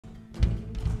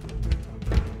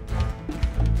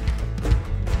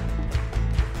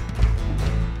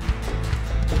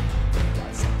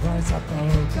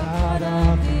Oh God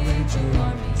of angel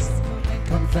armies,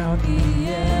 confound the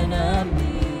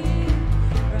enemy.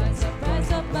 Rise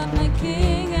up, my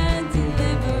King and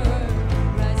deliverer.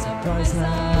 Rise up, rise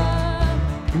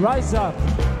up. Rise up.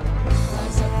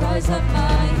 Rise up,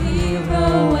 my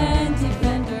hero and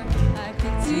defender. I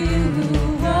cling to you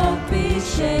who won't be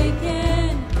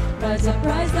shaken. Rise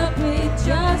up with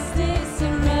justice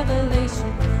and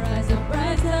revelation. Rise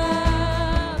up.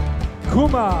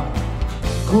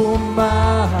 Kuma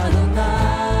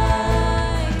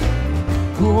Adonai.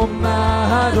 Kuma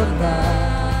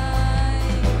Adonai.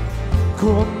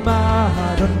 Kuma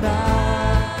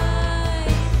Adonai.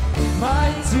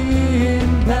 Mighty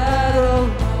in battle,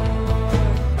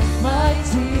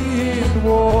 mighty in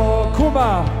war.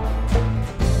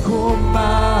 Kuma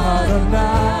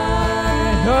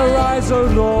Adonai. Arise, O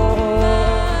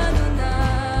Lord.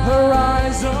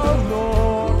 Arise, O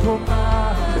Lord. Kuma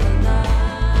Adonai.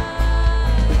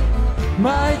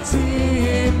 Mighty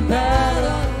in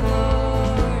battle,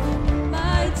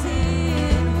 Mighty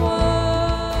in war.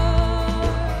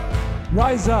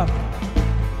 rise up.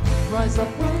 Rise up,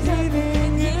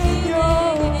 healing in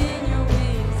your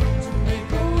wings, to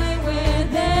make a way where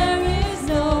there is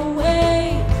no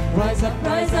way. Rise up,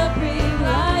 breathe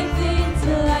life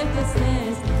into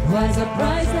lifelessness. Rise up.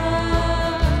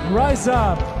 Rise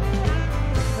up.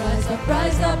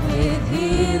 Rise up with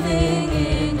healing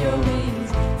in your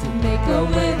wings, to make a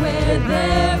way where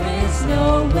there is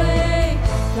no way.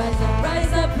 Rise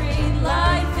up, breathe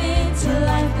life into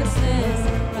lifelessness.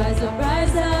 Rise up.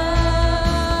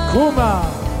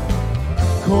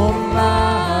 Kuma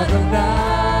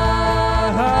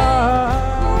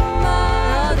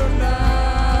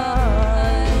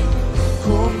Adonai.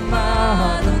 Kuma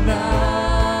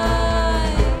Adonai.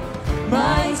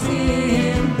 Mighty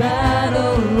in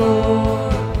battle,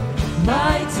 Lord.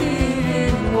 Mighty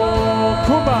in war.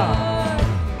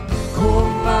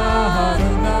 Kuma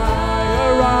Adonai.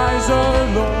 Arise, O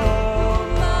Lord.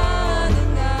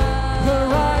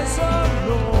 Arise, O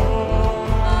Lord.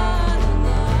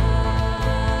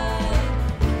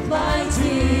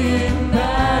 Mighty in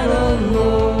battle,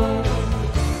 Lord.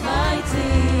 Mighty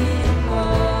in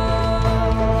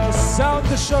war. Sound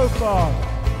the shofar.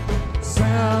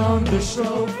 Sound the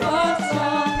shofar.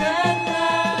 Song and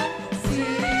loud,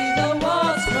 see the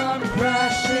walls come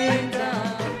crashing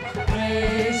down.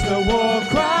 Raise the war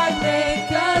cry.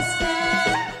 Make us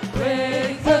stand,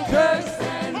 break the curse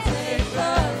and take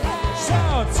the land.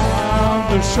 Sound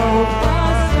the shofar.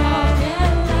 Strong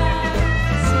and loud,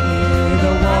 see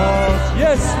The walls.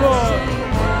 Yes, Lord.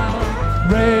 crashing down.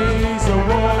 Raise the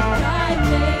war. Cry,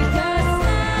 make us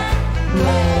stand,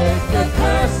 break the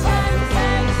curse and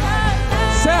take the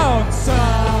land. Sound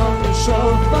the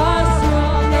shofar.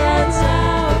 Strong and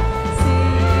loud,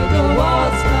 see the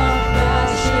walls come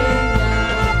crashing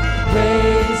down.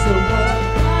 Raise the war.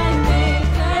 Cry,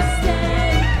 make us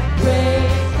stand,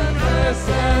 break the curse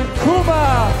and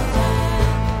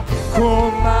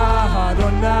Kuma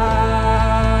Adonai.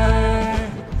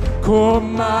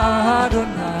 Kuma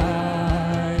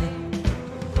Adonai.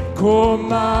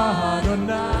 Kuma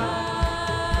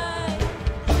Adonai.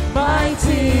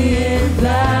 Mighty in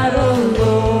battle,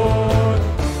 Lord.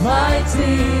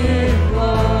 Mighty in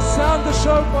war. Sound the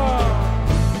shofar.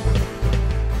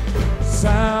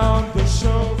 Sound the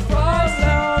shofar.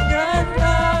 Sound and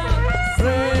loud.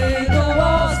 Bring the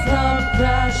walls come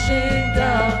crashing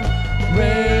down.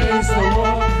 Raise the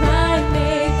wall. cry,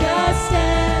 make us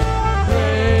stand,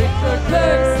 break the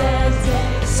curse and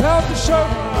take Sound the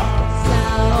shofar.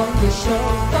 sound the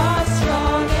shofar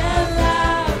strong and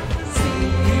loud.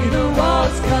 See the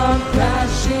walls come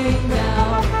crashing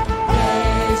down.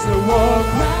 Raise the wall.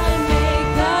 Cry,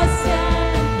 make us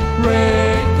stand,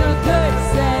 Break the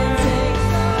curse and take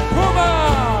the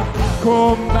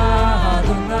Kuma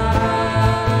Adonai.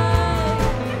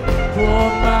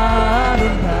 Kuma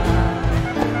Adonai.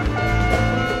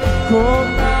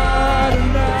 Kuma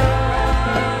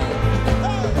Adonai.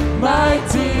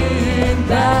 Mighty in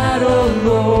battle,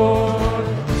 Lord.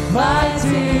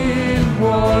 Mighty in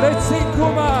war. Let's sing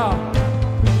Kuma.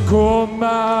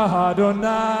 Kuma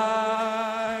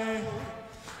Adonai.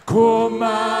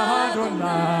 Kuma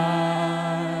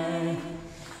Adonai.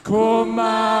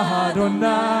 Kuma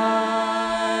Adonai.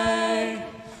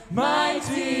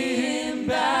 Mighty in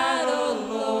battle,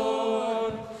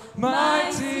 Lord.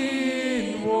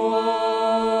 Mighty in war.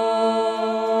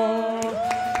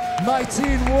 Mighty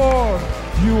in war.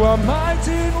 You are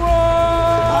mighty in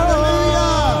war.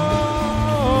 Hallelujah.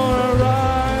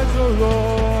 Arise, O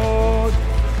Lord.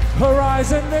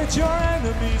 Arise and let your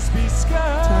enemies be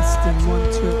scattered. Testing,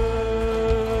 1, 2.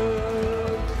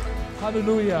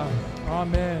 Hallelujah.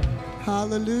 Amen.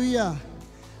 Hallelujah.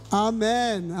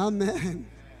 Amen. Amen.